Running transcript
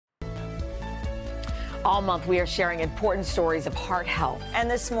All month, we are sharing important stories of heart health. And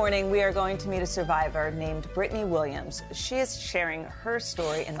this morning, we are going to meet a survivor named Brittany Williams. She is sharing her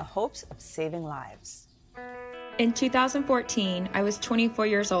story in the hopes of saving lives. In 2014, I was 24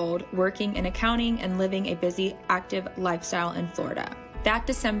 years old, working in accounting and living a busy, active lifestyle in Florida. That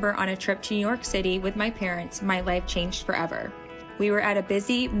December, on a trip to New York City with my parents, my life changed forever. We were at a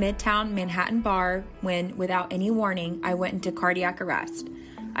busy Midtown Manhattan bar when, without any warning, I went into cardiac arrest.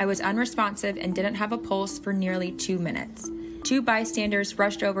 I was unresponsive and didn't have a pulse for nearly 2 minutes. Two bystanders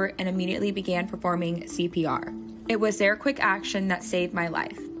rushed over and immediately began performing CPR. It was their quick action that saved my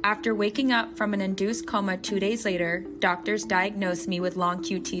life. After waking up from an induced coma 2 days later, doctors diagnosed me with long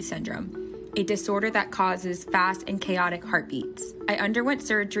QT syndrome, a disorder that causes fast and chaotic heartbeats. I underwent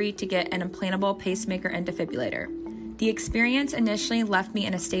surgery to get an implantable pacemaker and defibrillator. The experience initially left me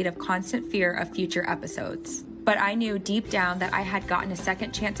in a state of constant fear of future episodes. But I knew deep down that I had gotten a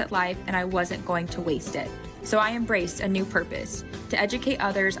second chance at life and I wasn't going to waste it. So I embraced a new purpose, to educate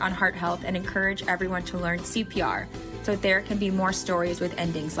others on heart health and encourage everyone to learn CPR so there can be more stories with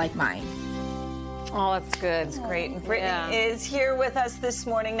endings like mine. Oh, that's good. That's great. And Brittany is here with us this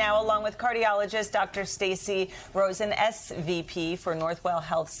morning now, along with cardiologist Dr. Stacey Rose, an SVP for Northwell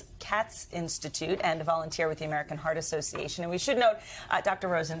Health's CATS Institute and a volunteer with the American Heart Association. And we should note, Dr.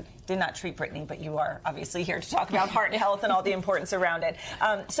 Rosen did not treat Brittany, but you are obviously here to talk about heart health and all the importance around it.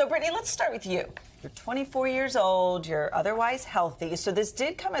 So, Brittany, let's start with you. You're 24 years old. You're otherwise healthy. So this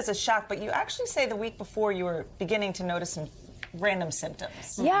did come as a shock, but you actually say the week before you were beginning to notice some random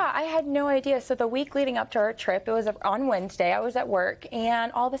symptoms. Yeah, I had no idea. So the week leading up to our trip, it was on Wednesday, I was at work,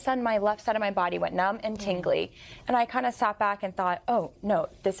 and all of a sudden my left side of my body went numb and tingly. And I kind of sat back and thought, oh, no,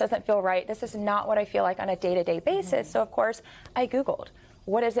 this doesn't feel right. This is not what I feel like on a day-to-day basis. So, of course, I Googled,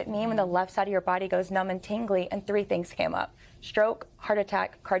 what does it mean when the left side of your body goes numb and tingly? And 3 things came up: stroke, heart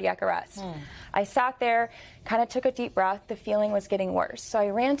attack, cardiac arrest. I sat there, kind of took a deep breath. The feeling was getting worse. So I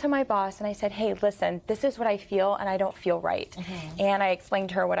ran to my boss and I said, hey, listen, this is what I feel and I don't feel right. And I explained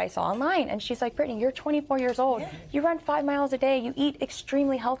to her what I saw online. And she's like, Brittany, you're 24 years old. You run 5 miles a day. You eat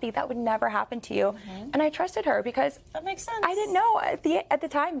extremely healthy. That would never happen to you. And I trusted her because that makes sense. I didn't know at the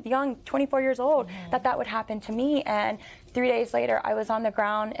time, young, 24 years old, that would happen to me. And 3 days later, I was on the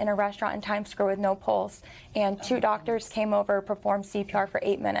ground in a restaurant in Times Square with no pulse, and 2 doctors came over, performed CPR for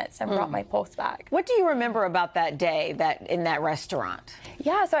 8 minutes, and brought my pulse back. What do you remember about that day in that restaurant?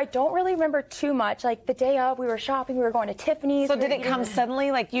 Yeah, so I don't really remember too much. Like the day of, we were shopping, we were going to Tiffany's. So did it come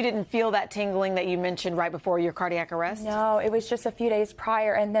suddenly? Like you didn't feel that tingling that you mentioned right before your cardiac arrest? No, it was just a few days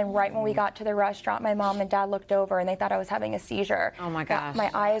prior, and then right when we got to the restaurant, my mom and dad looked over and they thought I was having a seizure. Oh my gosh.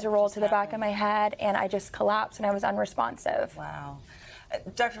 My eyes rolled to the back of my head, and I just collapsed and I was unresponsive. Wow.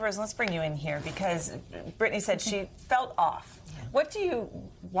 Dr. Rosen, let's bring you in here because Brittany said she felt off. What do you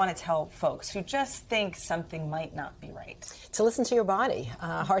want to tell folks who just think something might not be right? To listen to your body.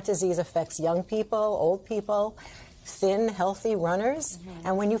 Heart disease affects young people, old people, thin, healthy runners.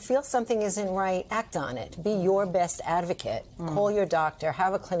 And when you feel something isn't right, act on it. Be your best advocate. Call your doctor,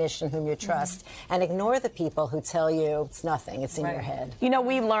 have a clinician whom you trust, and ignore the people who tell you it's nothing, it's in your head. You know,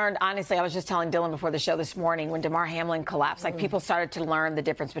 we learned, honestly, I was just telling Dylan before the show this morning, when Damar Hamlin collapsed, like people started to learn the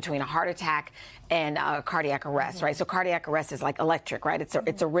difference between a heart attack and cardiac arrest, right? So cardiac arrest is like electric, right?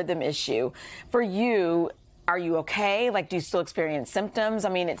 It's a rhythm issue. For you, are you okay? Like, do you still experience symptoms? I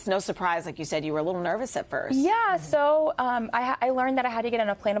mean, it's no surprise, like you said, you were a little nervous at first. Yeah, so I learned that I had to get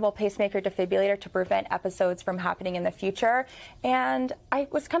an implantable pacemaker defibrillator to prevent episodes from happening in the future. And I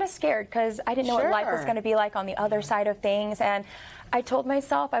was kind of scared because I didn't know what life was going to be like on the other side of things. And I told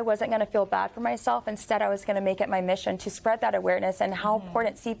myself I wasn't going to feel bad for myself. Instead, I was going to make it my mission to spread that awareness and how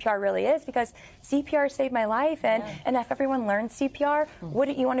important CPR really is, because CPR saved my life. And if everyone learns CPR,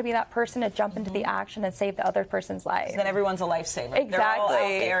 wouldn't you want to be that person to jump into the action and save the other person's life? Then everyone's a lifesaver. Exactly. They're all out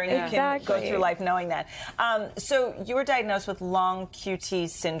there, and you can go through life knowing that. So you were diagnosed with long QT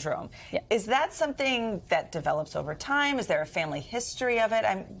syndrome. Is that something that develops over time? Is there a family history of it?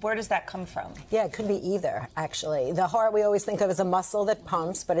 Where does that come from? Yeah, it could be either, actually. The heart we always think of as a muscle that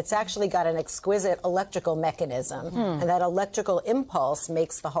pumps, but it's actually got an exquisite electrical mechanism, and that electrical impulse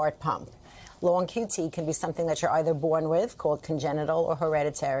makes the heart pump. Long QT can be something that you're either born with, called congenital or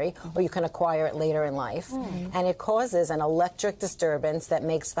hereditary, or you can acquire it later in life. And it causes an electric disturbance that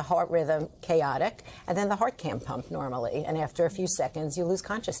makes the heart rhythm chaotic, and then the heart can't pump normally. And after a few seconds, you lose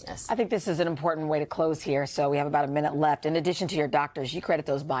consciousness. I think this is an important way to close here, so we have about a minute left. In addition to your doctors, you credit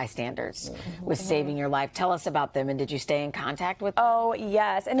those bystanders with saving your life. Tell us about them, and did you stay in contact with them? Oh,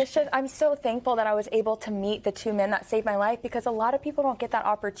 yes. And it's just, I'm so thankful that I was able to meet the 2 men that saved my life, because a lot of people don't get that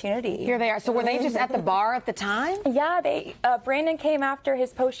opportunity. Here they are. So So were they just at the bar at the time? Yeah, Brandon came after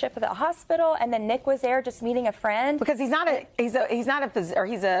his post shift at the hospital, and then Nick was there just meeting a friend. Because he's a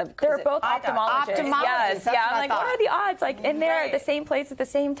physician. They're both ophthalmologists. Yes, yeah. I'm like, what are the odds? Like in there at the same place at the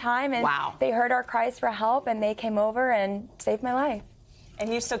same time, and they heard our cries for help, and they came over and saved my life.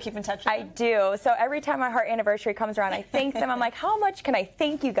 And you still keep in touch with them? I do. So every time my heart anniversary comes around, I thank them. I'm like, how much can I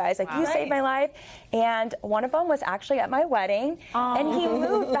thank you guys? Like, you saved my life. And one of them was actually at my wedding. And he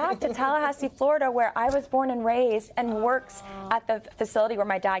moved back to Tallahassee, Florida, where I was born and raised, and works at the facility where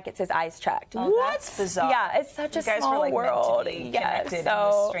my dad gets his eyes checked. Oh, that's bizarre. Yeah, it's such a small world. Meant to be connected in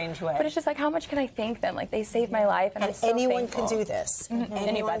this strange way. But it's just like, how much can I thank them? Like, they saved my life, and I'm so anyone thankful. can do this.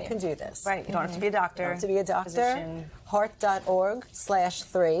 Anyone can do this. Right. You don't have to be a doctor. You don't have to be a doctor. Physician.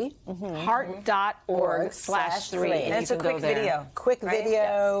 Heart.org/3. Heart.org/3. And it's a quick video. Quick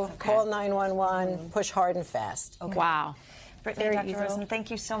video. Call 911. Push hard and fast. Okay. Wow. Brittany, Dr. Rosen,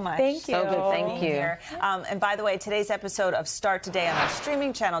 thank you so much. Thank you. So good, thank you. And by the way, today's episode of Start Today on our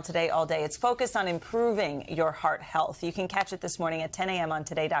streaming channel, Today All Day, it's focused on improving your heart health. You can catch it this morning at 10 a.m. on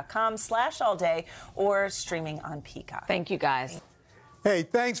today.com/allday or streaming on Peacock. Thank you, guys. Hey,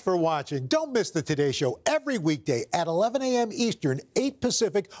 thanks for watching. Don't miss the Today Show every weekday at 11 a.m. Eastern, 8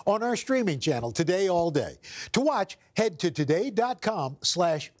 Pacific on our streaming channel, Today All Day. To watch, head to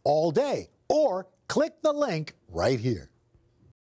today.com/allday or click the link right here.